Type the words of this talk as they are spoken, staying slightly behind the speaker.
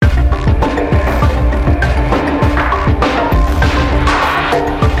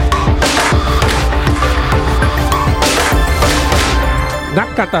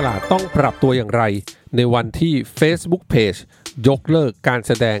การตลาดต้องปรับตัวอย่างไรในวันที่ Facebook Page ยกเลิกการแ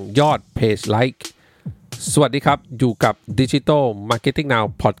สดงยอด Page Like สวัสดีครับอยู่กับ Digital Marketing Now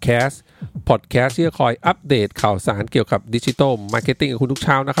Podcast ที่จะคอยอัปเดตข่าวสารเกี่ยวกับ Digital Marketing กับคุณทุกเ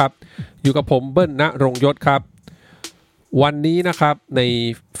ช้านะครับอยู่กับผมเบิ้ลณรงค์ยศครับวันนี้นะครับใน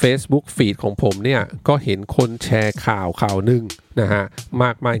Facebook Feed ของผมเนี่ยก็เห็นคนแชร์ข่าวหนึ่งนะฮะม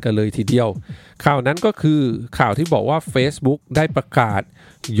ากมายกันเลยทีเดียวข่าวนั้นก็คือข่าวที่บอกว่า Facebook ได้ประกาศ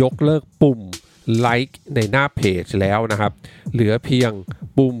ยกเลิกปุ่ม Like ในหน้าเพจแล้วนะครับเหลือเพียง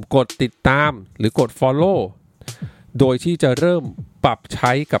ปุ่มกดติดตามหรือกด Follow โดยที่จะเริ่มปรับใ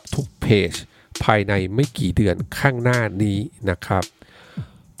ช้กับทุกเพจภายในไม่กี่เดือนข้างหน้านี้นะครับ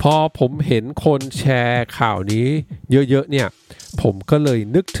พอผมเห็นคนแชร์ข่าวนี้เยอะๆเนี่ยผมก็เลย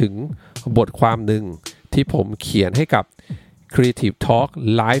นึกถึงบทความหนึ่งที่ผมเขียนให้กับ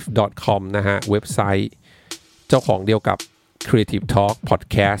creativetalklive.com นะฮะเว็บไซต์เจ้าของเดียวกับ Creative Talk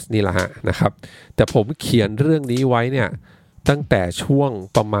Podcast นี่แหละฮะนะครับแต่ผมเขียนเรื่องนี้ไว้เนี่ยตั้งแต่ช่วง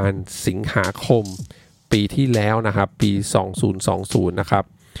ประมาณสิงหาคมปีที่แล้วนะครับปี2020นะครับ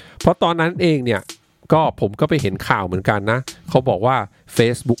เพราะตอนนั้นเองเนี่ยก็ผมก็ไปเห็นข่าวเหมือนกันนะเขาบอกว่า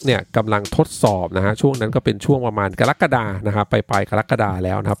Facebook เนี่ยกำลังทดสอบนะฮะช่วงนั้นก็เป็นช่วงประมาณกรกฎานะครับปลายกรกฎาแ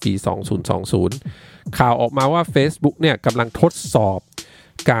ล้วนะครับปี2020ข่าวออกมาว่า Facebook เนี่ยกำลังทดสอบ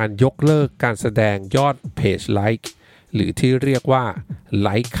การยกเลิกการแสดงยอดเพจ Like หรือที่เรียกว่า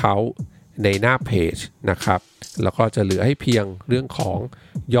Like Count ในหน้าเพจนะครับแล้วก็จะเหลือให้เพียงเรื่องของ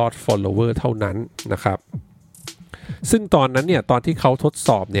ยอด follower เท่านั้นนะครับซึ่งตอนนั้นเนี่ยตอนที่เขาทดส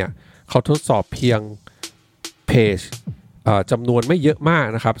อบเนี่ยเขาทดสอบเพียงเพจจำนวนไม่เยอะมาก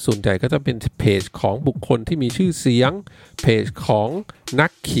นะครับส่วนใหญ่ก็จะเป็นเพจของบุคคลที่มีชื่อเสียงเพจของนั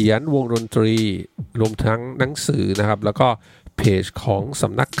กเขียนวงดนตรีรวมทั้งหนังสือนะครับแล้วก็เพจของส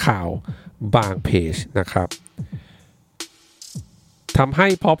ำนักข่าวบางเพจนะครับทำให้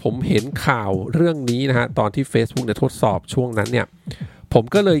พอผมเห็นข่าวเรื่องนี้นะฮะตอนที่ Facebook เนี่ยทดสอบช่วงนั้นเนี่ยผม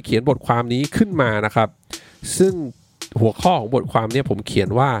ก็เลยเขียนบทความนี้ขึ้นมานะครับซึ่งหัวข้อของบทความเนี่ยผมเขียน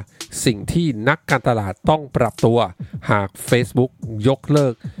ว่าสิ่งที่นักการตลาดต้องปรับตัวหาก Facebook ยกเลิ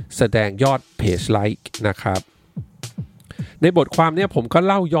กแสดงยอดเพจ Like นะครับในบทความเนี่ยผมก็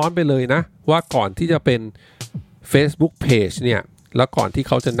เล่าย้อนไปเลยนะว่าก่อนที่จะเป็น Facebook Page เนี่ยแล้วก่อนที่เ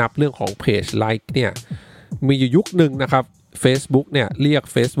ขาจะนับเรื่องของเพจ Like เนี่ยมีอยู่ยุคหนึ่งนะครับ Facebook เนี่ยเรียก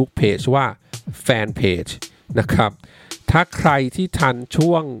Facebook Page ว่า Fan Page นะครับถ้าใครที่ทัน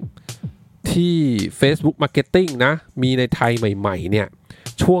ช่วงที่ Facebook Marketing นะมีในไทยใหม่ๆเนี่ย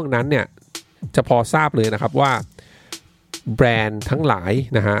ช่วงนั้นเนี่ยจะพอทราบเลยนะครับว่าแบรนด์ทั้งหลาย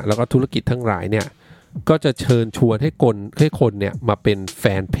นะฮะแล้วก็ธุรกิจทั้งหลายเนี่ยก็จะเชิญชวนให้คนเนี่ยมาเป็นแฟ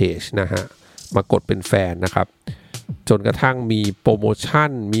นเพจนะฮะมากดเป็นแฟนนะครับจนกระทั่งมีโปรโมชั่น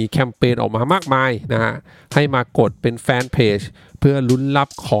มีแคมเปญออกมามากมายนะฮะให้มากดเป็นแฟนเพจเพื่อลุ้นรับ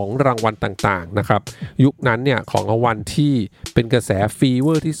ของรางวัลต่างๆนะครับยุคนั้นเนี่ยของรางวัลที่เป็นกระแสฟีเว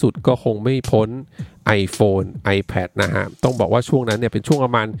อร์ที่สุดก็คงไม่พ้น iPhone iPad นะฮะต้องบอกว่าช่วงนั้นเนี่ยเป็นช่วงปร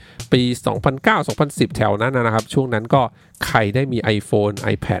ะมาณปี 2009-2010 แถวนั้นนะครับช่วงนั้นก็ใครได้มี iPhone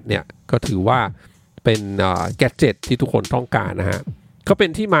iPad เนี่ยก็ถือว่าเป็นแกดเจ็ตที่ทุกคนต้องการนะฮะก็เป็น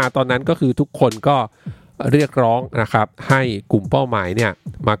ที่มาตอนนั้นก็คือทุกคนก็เรียกร้องนะครับให้กลุ่มเป้าหมายเนี่ย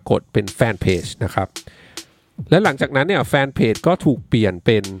มากดเป็นแฟนเพจนะครับและหลังจากนั้นเนี่ยแฟนเพจก็ถูกเปลี่ยนเ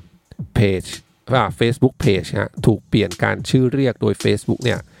ป็นเพจFacebook Page ฮะถูกเปลี่ยนการชื่อเรียกโดย Facebook เ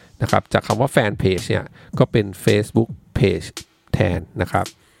นี่ยนะครับจากคำว่าแฟนเพจเนี่ยก็เป็น Facebook Page แทนนะครับ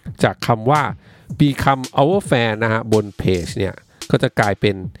จากคำว่า become our fan นะฮะบนเพจเนี่ยก็จะกลายเ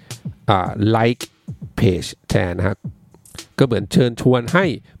ป็นlike page แทนนะฮะก็เหมือนเชิญชวนให้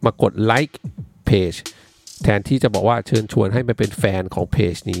มากด like page แทนที่จะบอกว่าเชิญชวนให้มาเป็นแฟนของเพ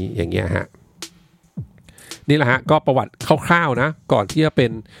จนี้อย่างเงี้ยฮะนี่แหละฮะก็ประวัติคร่าวๆนะก่อนที่จะเป็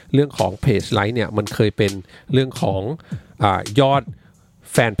นเรื่องของเพจไลค์เนี่ยมันเคยเป็นเรื่องของยอด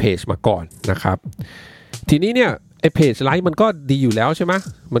แฟนเพจมาก่อนนะครับทีนี้เนี่ยไอ้เพจไลค์มันก็ดีอยู่แล้วใช่ไหม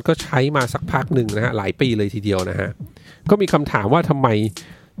มันก็ใช้มาสักพักหนึ่งนะฮะหลายปีเลยทีเดียวนะฮะก็มีคำถามว่าทำไม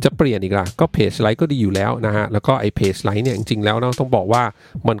จะเปลี่ยนอีกล่ะก็เพจไลค์ก็ดีอยู่แล้วนะฮะแล้วก็ไอ้เพจไลค์เนี่ยจริงๆแล้วต้องบอกว่า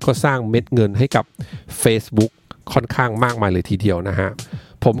มันก็สร้างเม็ดเงินให้กับ Facebook ค่อนข้างมากมายเลยทีเดียวนะฮะ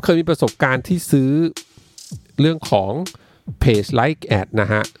ผมเคยมีประสบการณ์ที่ซื้อเรื่องของเพจ Like Ad นะ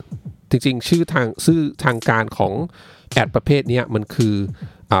ฮะจริงๆชื่อทางการของแอดประเภทนี้มันคือ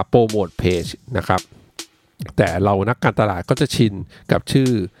โปรโมทเพจนะครับแต่เรานักการตลาดก็จะชินกับชื่อ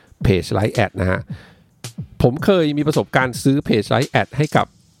เพจ Like Ad นะฮะผมเคยมีประสบการณ์ซื้อเพจ Like Ad ให้กับ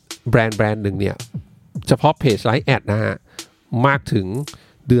แบรนด์หนึ่งเนี่ยเฉพาะเพจ Like Ad นะฮะมากถึง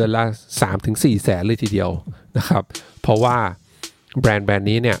เดือนละ 3-4 แสนเลยทีเดียวนะครับเพราะว่าแบรนด์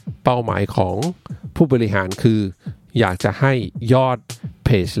นี้เนี่ยเป้าหมายของผู้บริหารคืออยากจะให้ยอดเพ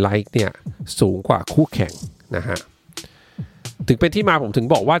Page Like เนี่ยสูงกว่าคู่แข่งนะฮะถึงเป็นที่มาผมถึง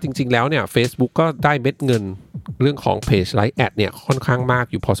บอกว่าจริงๆแล้วเนี่ย Facebook ก็ได้เม็ดเงินเรื่องของ Page Like Ad เนี่ยค่อนข้างมาก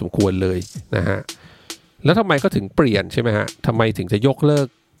อยู่พอสมควรเลยนะฮะแล้วทำไมก็ถึงเปลี่ยนใช่ไหมฮะทำไมถึงจะยกเลิก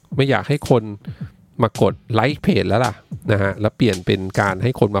ไม่อยากให้คนมากดไลค์เพจแล้วล่ะนะฮะแล้วเปลี่ยนเป็นการใ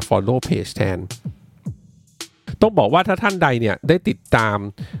ห้คนมา follow page แทนต้องบอกว่าถ้าท่านใดเนี่ยได้ติดตาม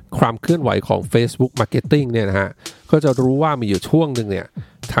ความเคลื่อนไหวของ Facebook Marketing เนี่ยนะฮะก็จะรู้ว่ามีอยู่ช่วงหนึ่งเนี่ย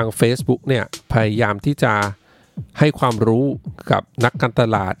ทาง Facebook เนี่ยพยายามที่จะให้ความรู้กับนักการต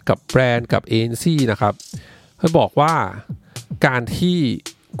ลาดกับแบรนด์กับเอเจนซี่นะครับให้บอกว่าการที่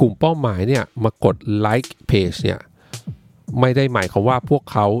กลุ่มเป้าหมายเนี่ยมากดไลค์เพจเนี่ยไม่ได้หมายความว่าพวก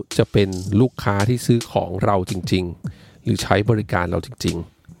เขาจะเป็นลูกค้าที่ซื้อของเราจริงๆหรือใช้บริการเราจริง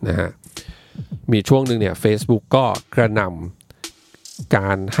ๆนะฮะมีช่วงหนึ่งเนี่ย Facebook ก็กระหน่ำกา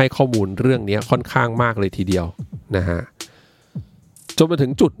รให้ข้อมูลเรื่องนี้ค่อนข้างมากเลยทีเดียวนะฮะจนมาถึ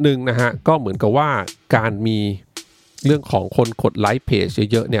งจุดหนึ่งนะฮะก็เหมือนกับว่าการมีเรื่องของคนกดไลค์เพจ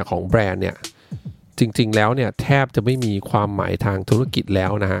เยอะๆเนี่ยของแบรนด์เนี่ยจริงๆแล้วเนี่ยแทบจะไม่มีความหมายทางธุรกิจแล้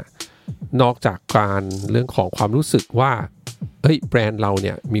วนะฮะนอกจากการเรื่องของความรู้สึกว่าเฮ้ยแบรนด์เราเ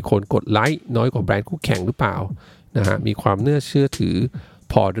นี่ยมีคนกดไลค์น้อยกว่าแบรนด์คู่แข่งหรือเปล่านะฮะมีความน่าเชื่อถือ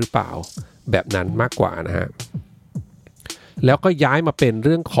พอหรือเปล่าแบบนั้นมากกว่านะฮะแล้วก็ย้ายมาเป็นเ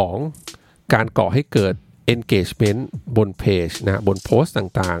รื่องของการก่อให้เกิด engagement บนเพจนะบนโพสต์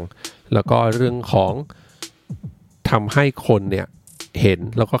ต่างๆแล้วก็เรื่องของทำให้คนเนี่ยเห็น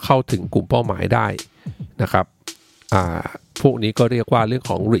แล้วก็เข้าถึงกลุ่มเป้าหมายได้นะครับพวกนี้ก็เรียกว่าเรื่อง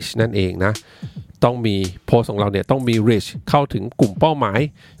ของ reach นั่นเองนะต้องมีโพสต์ของเราเนี่ยต้องมี reach เข้าถึงกลุ่มเป้าหมาย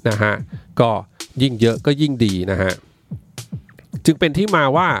นะฮะก็ยิ่งเยอะก็ยิ่งดีนะฮะจึงเป็นที่มา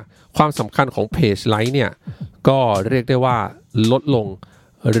ว่าความสำคัญของ Page Like เนี่ยก็เรียกได้ว่าลดลง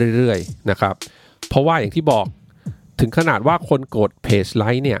เรื่อยๆนะครับเพราะว่าอย่างที่บอกถึงขนาดว่าคนกด Page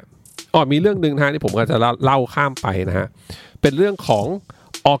Like เนี่ยมีเรื่องนึงนะฮะที่ผมก็จะเล่าข้ามไปนะฮะเป็นเรื่องของ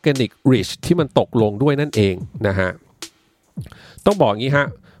Organic Reach ที่มันตกลงด้วยนั่นเองนะฮะต้องบอกงี้ฮะ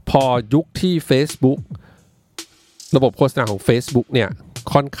พอยุคที่ Facebook ระบบโฆษณาของ Facebook เนี่ย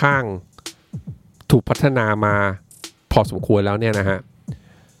ค่อนข้างถูกพัฒนามาพอสมควรแล้วเนี่ยนะฮะ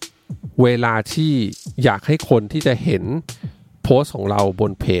เวลาที่อยากให้คนที่จะเห็นโพสต์ของเราบ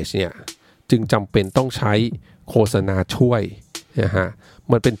นเพจเนี่ยจึงจำเป็นต้องใช้โฆษณาช่วยนะฮะ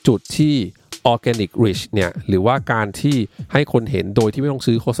มันเป็นจุดที่ Organic Reach เนี่ยหรือว่าการที่ให้คนเห็นโดยที่ไม่ต้อง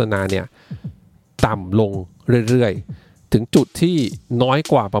ซื้อโฆษณาเนี่ยต่ำลงเรื่อยๆถึงจุดที่น้อย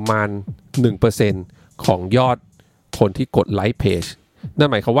กว่าประมาณ 1% ของยอดคนที่กดไลค์เพจนั่น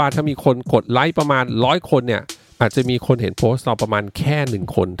หมายความว่าถ้ามีคนกดไลค์ประมาณ100คนเนี่ยอาจจะมีคนเห็นโพสต์เราประมาณแค่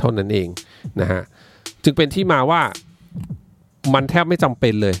1คนเท่านั้นเองนะฮะจึงเป็นที่มาว่ามันแทบไม่จำเป็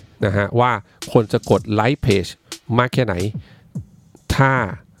นเลยนะฮะว่าคนจะกดไลค์เพจมากแค่ไหนถ้า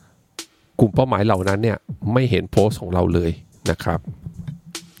กลุ่มเป้าหมายเหล่านั้นเนี่ยไม่เห็นโพสต์ของเราเลยนะครับ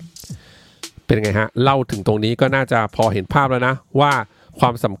เป็นไงฮะเล่าถึงตรงนี้ก็น่าจะพอเห็นภาพแล้วนะว่าควา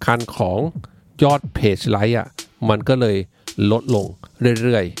มสำคัญของยอดเพจไลค์มันก็เลยลดลงเ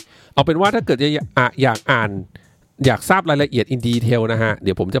รื่อยๆเอาเป็นว่าถ้าเกิดอยากอ่านอยากทราบรายละเอียด in detail นะฮะเ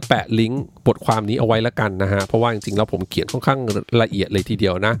ดี๋ยวผมจะแปะลิงก์บทความนี้เอาไว้แล้วกันนะฮะเพราะว่าจริงๆแล้วผมเขียนค่อนข้างละเอียดเลยทีเดี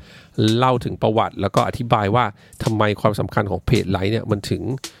ยวนะเล่าถึงประวัติแล้วก็อธิบายว่าทำไมความสำคัญของเพจไลค์เนี่ยมันถึง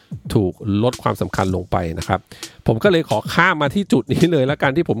ถูกลดความสำคัญลงไปนะครับผมก็เลยขอข้ามมาที่จุดนี้เลยแล้วกั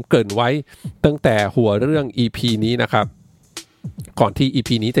นที่ผมเกริ่นไว้ตั้งแต่หัวเรื่อง EP นี้นะครับก่อนที่ EP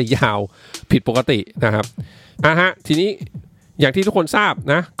นี้จะยาวผิดปกตินะครับทีนี้อย่างที่ทุกคนทราบ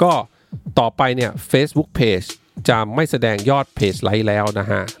นะก็ต่อไปเนี่ย Facebook Page จะไม่แสดงยอดเพจไลค์แล้วนะ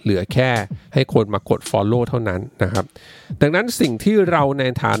ฮะเหลือแค่ให้คนมากด follow เท่านั้นนะครับดังนั้นสิ่งที่เราใน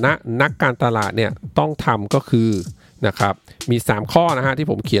ฐานะนักการตลาดเนี่ยต้องทำก็คือนะครับมี3ข้อนะฮะที่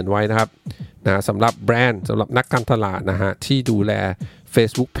ผมเขียนไว้นะครับนะสำหรับแบรนด์สำหรับนักการตลาดนะฮะที่ดูแล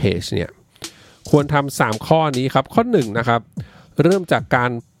Facebook Page เนี่ยควรทำ3ข้อนี้ครับข้อ1นะครับเริ่มจากกา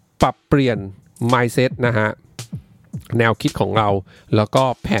รปรับเปลี่ยน mindset นะฮะแนวคิดของเราแล้วก็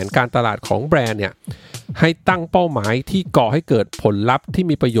แผนการตลาดของแบรนด์เนี่ยให้ตั้งเป้าหมายที่ก่อให้เกิดผลลัพธ์ที่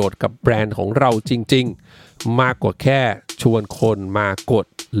มีประโยชน์กับแบรนด์ของเราจริงๆมากกว่าแค่ชวนคนมากด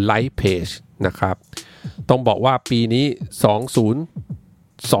ไลค์เพจนะครับต้องบอกว่าปีนี้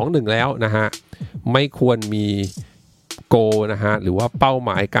2021แล้วนะฮะไม่ควรมีโกนะฮะหรือว่าเป้าหม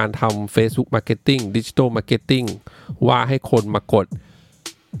ายการทำ Facebook Marketing Digital Marketing ว่าให้คนมากด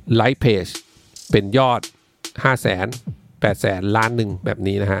ไลค์เพจเป็นยอด500,000 800,000 ล้านหนึ่งแบบ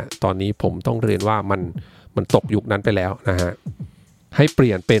นี้นะฮะตอนนี้ผมต้องเรียนว่ามันตกยุคนั้นไปแล้วนะฮะให้เป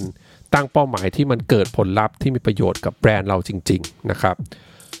ลี่ยนเป็นตั้งเป้าหมายที่มันเกิดผลลัพธ์ที่มีประโยชน์กับแบรนด์เราจริงๆนะครับ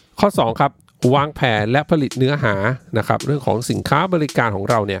ข้อ2ครับ วางแผนและผลิตเนื้อหานะครับเรื่องของสินค้าบริการของ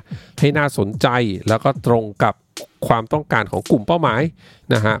เราเนี่ยให้น่าสนใจแล้วก็ตรงกับความต้องการของกลุ่มเป้าหมาย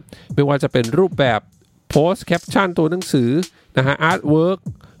นะฮะไม่ว่าจะเป็นรูปแบบโพสต์แคปชั่นตัวหนังสือนะฮะอาร์ตเวิร์ก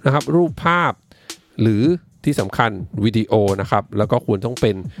นะครับรูปภาพหรือที่สำคัญวิดีโอนะครับแล้วก็ควรต้องเ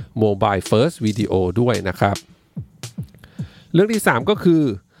ป็น Mobile First วิดีโอด้วยนะครับเรื่องที่3ก็คือ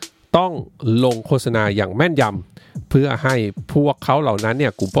ต้องลงโฆษณาอย่างแม่นยำเพื่อให้พวกเขาเหล่านั้นเนี่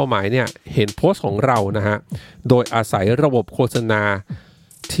ยกลุ่มเป้าหมายเนี่ยเห็นโพสต์ของเรานะฮะโดยอาศัยระบบโฆษณา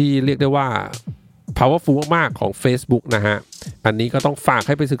ที่เรียกได้ว่า powerful มากๆของ Facebook นะฮะอันนี้ก็ต้องฝากใ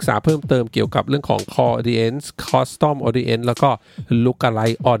ห้ไปศึกษาเพิ่มเติมเกี่ยวกับเรื่องของ core audience custom audience แล้วก็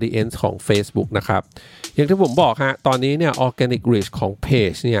lookalike audience ของ Facebook นะครับอย่างที่ผมบอกฮะตอนนี้เนี่ย organic reach ของ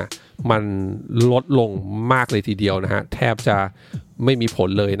page เนี่ยมันลดลงมากเลยทีเดียวนะฮะแทบจะไม่มีผล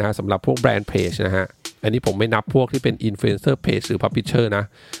เลยนะสำหรับพวกแบรนด์เพจนะฮะอันนี้ผมไม่นับพวกที่เป็น influencer page หรือ publisher นะ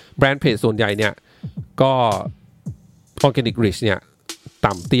แบรนด์เพจส่วนใหญ่เนี่ยก็ organic reach เนี่ย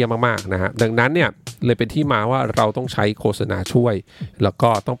ต่ำเตี้ยมากๆนะฮะดังนั้นเนี่ยเลยเป็นที่มาว่าเราต้องใช้โฆษณาช่วยแล้วก็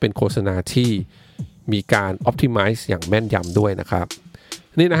ต้องเป็นโฆษณาที่มีการ optimize อย่างแม่นยำด้วยนะครับ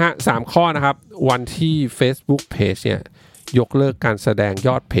นี่นะฮะ3ข้อนะครับวันที่ Facebook Page เนี่ยยกเลิกการแสดงย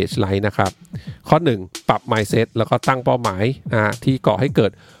อดเพจไลค์นะครับข้อ1ปรับ mindset แล้วก็ตั้งเป้าหมายนะฮะที่ก่อให้เกิ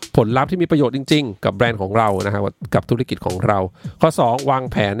ดผลลัพธ์ที่มีประโยชน์จริงๆกับแบรนด์ของเรานะฮะกับธุรกิจของเราข้อ2วาง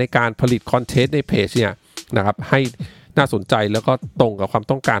แผนในการผลิตคอนเทนต์ในเพจเนี่ยนะครับให้น่าสนใจแล้วก็ตรงกับความ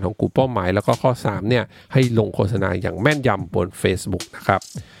ต้องการของกลุ่มเป้าหมายแล้วก็ข้อ3เนี่ยให้ลงโฆษณาอย่างแม่นยำบน Facebook นะครับ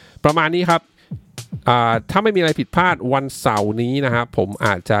ประมาณนี้ครับถ้าไม่มีอะไรผิดพลาดวันเสาร์นี้นะฮะผมอ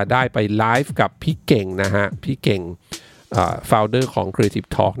าจจะได้ไปไลฟ์กับพี่เก่งนะฮะพี่เก่งfounder ของ Creative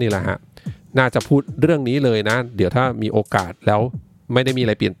Talk นี่แหละฮะน่าจะพูดเรื่องนี้เลยนะเดี๋ยวถ้ามีโอกาสแล้วไม่ได้มีอะ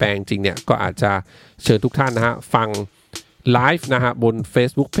ไรเปลี่ยนแปลงจริงเนี่ยก็อาจจะเชิญทุกท่านนะฮะฟังไลฟ์นะฮะบน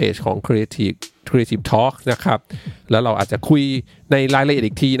Facebook Page ของ Creative Talk นะครับแล้วเราอาจจะคุยในรายละเอียด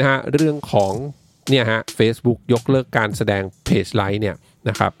อีกทีนะฮะเรื่องของเนี่ยฮะ Facebook ยกเลิกการแสดงเพจไลฟ์เนี่ย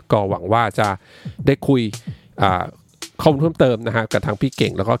นะครับก็หวังว่าจะได้คุยข้อมูลเพิ่มเติมนะฮะกับทางพี่เก่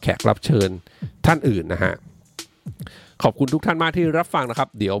งแล้วก็แขกรับเชิญท่านอื่นนะฮะขอบคุณทุกท่านมากที่รับฟังนะครับ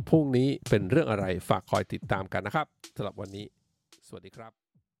เดี๋ยวพรุ่งนี้เป็นเรื่องอะไรฝากคอยติดตามกันนะครับสำหรับวันนี้สวัสดีครับ